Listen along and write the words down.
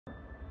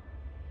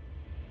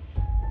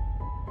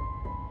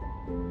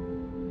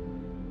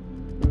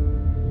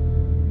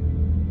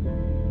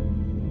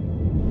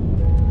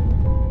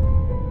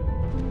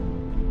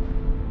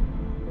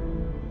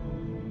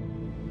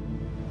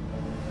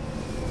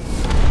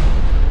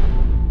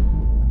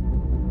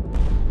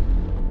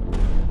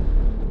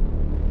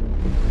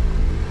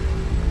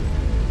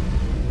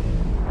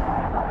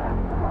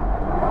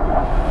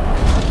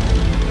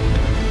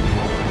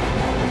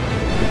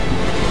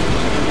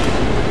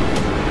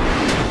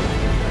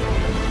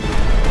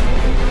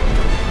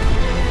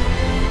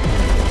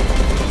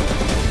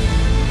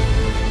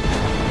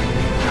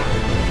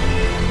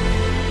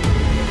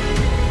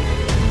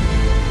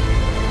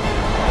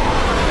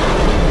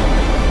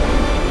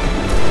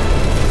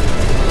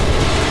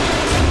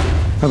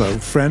Hello,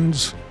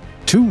 friends.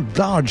 2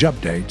 large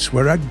updates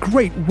were a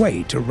great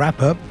way to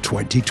wrap up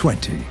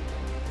 2020.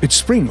 It's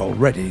spring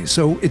already,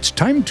 so it's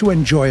time to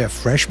enjoy a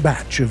fresh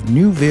batch of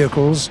new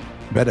vehicles,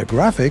 better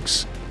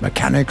graphics,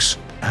 mechanics,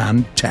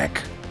 and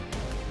tech.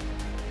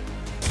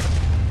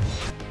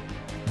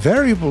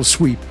 Variable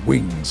sweep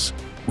wings,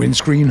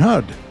 windscreen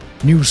HUD,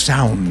 new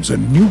sounds,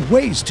 and new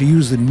ways to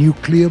use the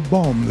nuclear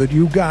bomb that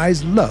you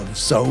guys love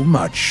so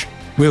much.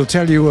 We'll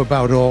tell you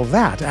about all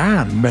that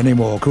and many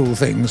more cool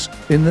things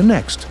in the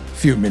next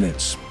few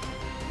minutes.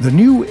 The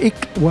new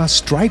Ixwa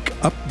Strike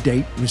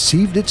update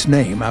received its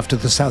name after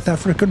the South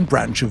African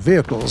branch of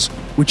vehicles,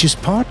 which is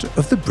part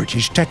of the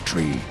British tech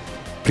tree.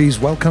 Please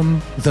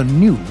welcome the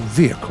new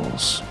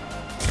vehicles.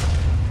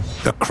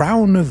 The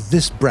crown of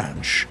this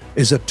branch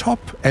is a top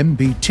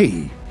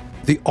MBT,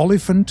 the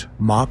Oliphant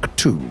Mark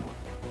II,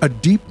 a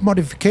deep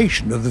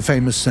modification of the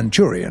famous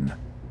Centurion.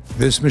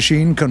 This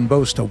machine can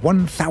boast a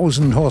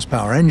 1,000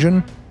 horsepower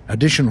engine,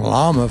 additional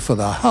armor for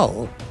the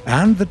hull,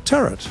 and the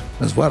turret,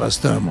 as well as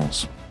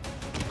thermals.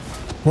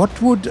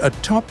 What would a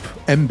top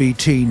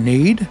MBT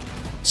need?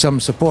 Some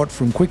support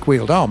from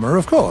quick-wheeled armor,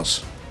 of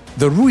course.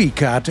 The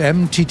Ruicat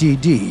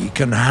MTTD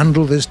can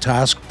handle this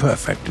task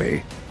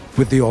perfectly.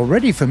 With the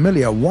already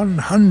familiar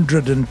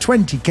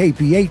 120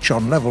 kph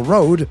on level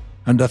road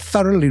and a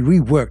thoroughly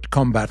reworked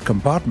combat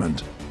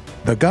compartment.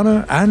 The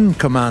gunner and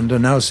commander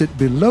now sit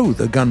below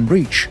the gun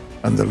breech,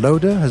 and the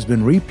loader has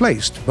been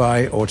replaced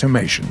by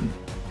automation.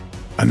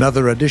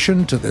 Another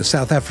addition to the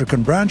South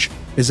African branch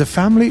is a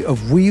family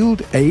of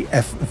wheeled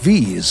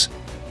AFVs,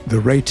 the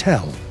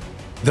Raytel.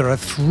 There are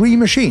 3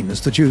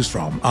 machines to choose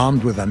from,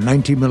 armed with a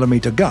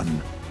 90mm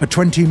gun, a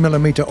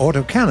 20mm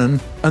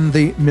autocannon, and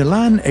the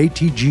Milan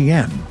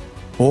ATGM,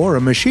 or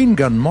a machine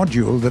gun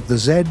module with the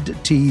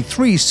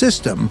ZT3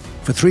 system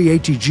for 3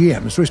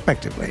 ATGMs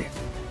respectively.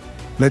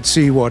 Let's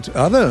see what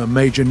other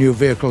major new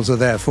vehicles are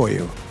there for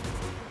you.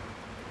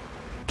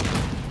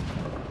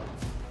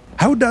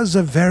 How does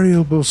a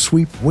variable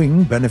sweep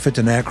wing benefit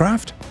an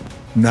aircraft?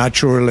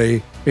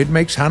 Naturally, it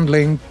makes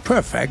handling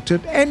perfect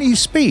at any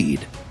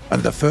speed,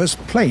 and the first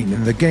plane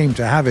in the game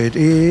to have it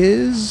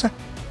is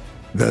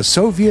the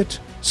Soviet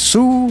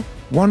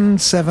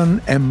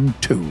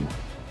Su-17M2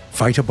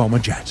 fighter bomber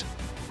jet.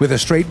 With a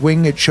straight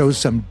wing, it shows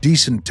some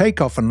decent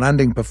takeoff and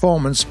landing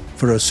performance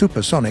for a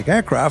supersonic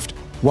aircraft,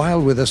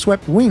 while with a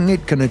swept wing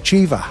it can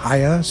achieve a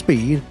higher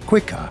speed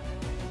quicker.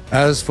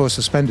 As for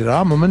suspended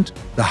armament,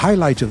 the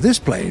highlight of this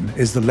plane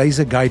is the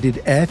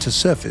laser-guided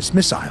air-to-surface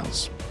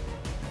missiles.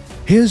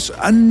 Here's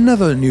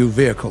another new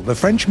vehicle, the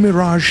French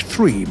Mirage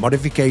 3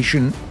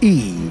 Modification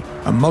E,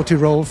 a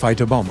multi-role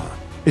fighter bomber.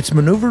 It's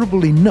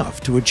maneuverable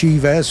enough to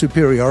achieve air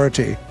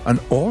superiority and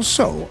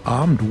also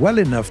armed well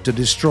enough to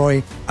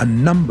destroy a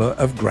number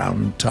of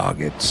ground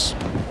targets.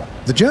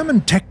 The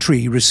German tech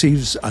tree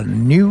receives a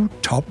new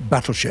top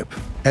battleship,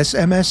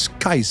 SMS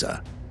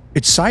Kaiser.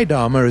 Its side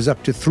armor is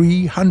up to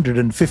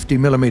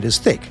 350mm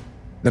thick.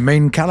 The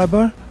main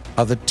caliber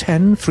are the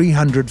 10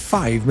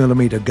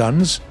 305mm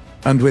guns,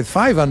 and with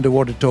 5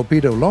 underwater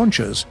torpedo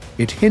launchers,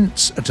 it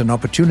hints at an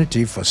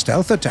opportunity for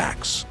stealth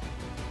attacks.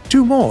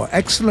 2 more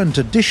excellent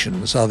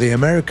additions are the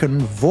American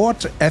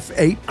Vought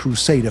F-8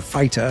 Crusader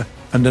fighter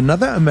and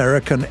another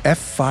American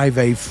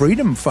F-5A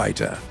Freedom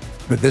fighter,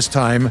 but this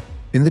time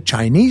in the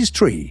Chinese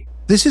tree.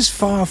 This is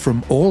far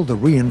from all the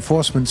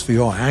reinforcements for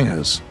your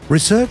hangars.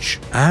 Research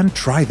and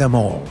try them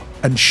all,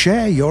 and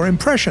share your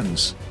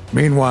impressions.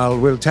 Meanwhile,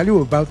 we'll tell you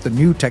about the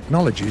new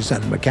technologies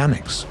and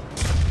mechanics.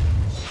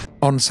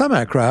 On some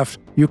aircraft,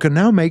 you can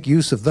now make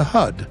use of the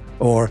HUD,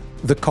 or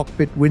the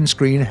cockpit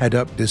windscreen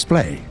head-up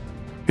display.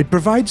 It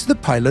provides the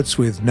pilots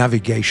with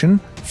navigation,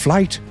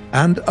 flight,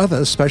 and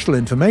other special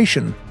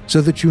information, so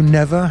that you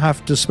never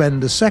have to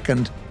spend a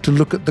second to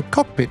look at the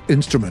cockpit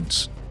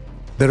instruments.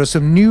 There are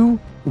some new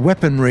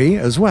weaponry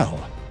as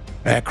well.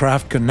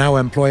 Aircraft can now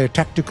employ a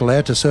tactical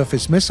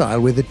air-to-surface missile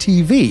with a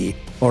TV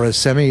or a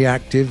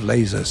semi-active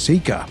laser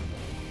seeker.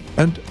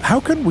 And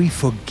how can we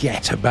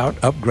forget about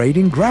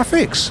upgrading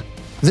graphics?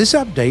 This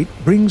update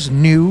brings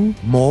new,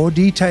 more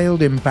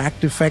detailed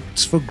impact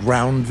effects for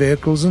ground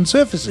vehicles and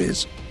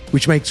surfaces,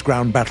 which makes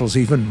ground battles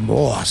even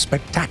more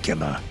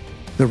spectacular.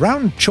 The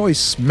round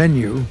choice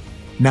menu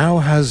now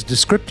has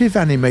descriptive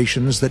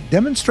animations that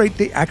demonstrate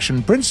the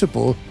action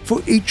principle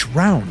for each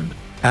round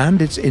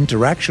and its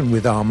interaction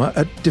with armor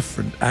at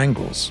different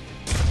angles.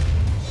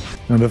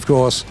 And of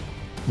course,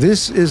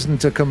 this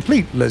isn't a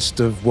complete list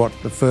of what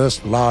the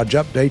first large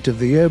update of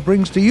the year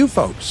brings to you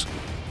folks.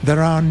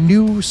 There are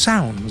new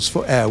sounds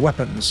for air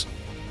weapons.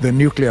 The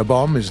nuclear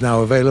bomb is now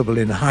available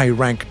in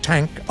high-rank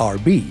tank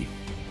RB.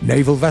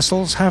 Naval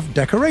vessels have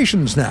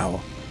decorations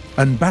now,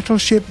 and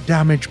battleship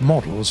damage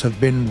models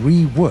have been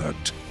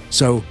reworked,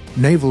 so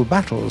naval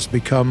battles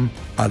become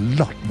a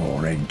lot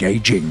more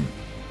engaging.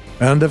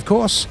 And of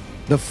course,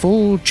 the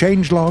full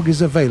changelog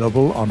is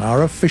available on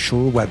our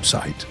official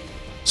website.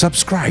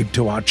 Subscribe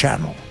to our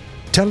channel,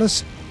 tell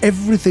us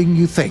everything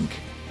you think,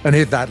 and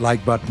hit that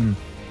like button,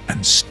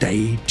 and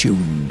stay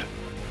tuned.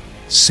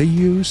 See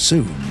you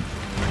soon.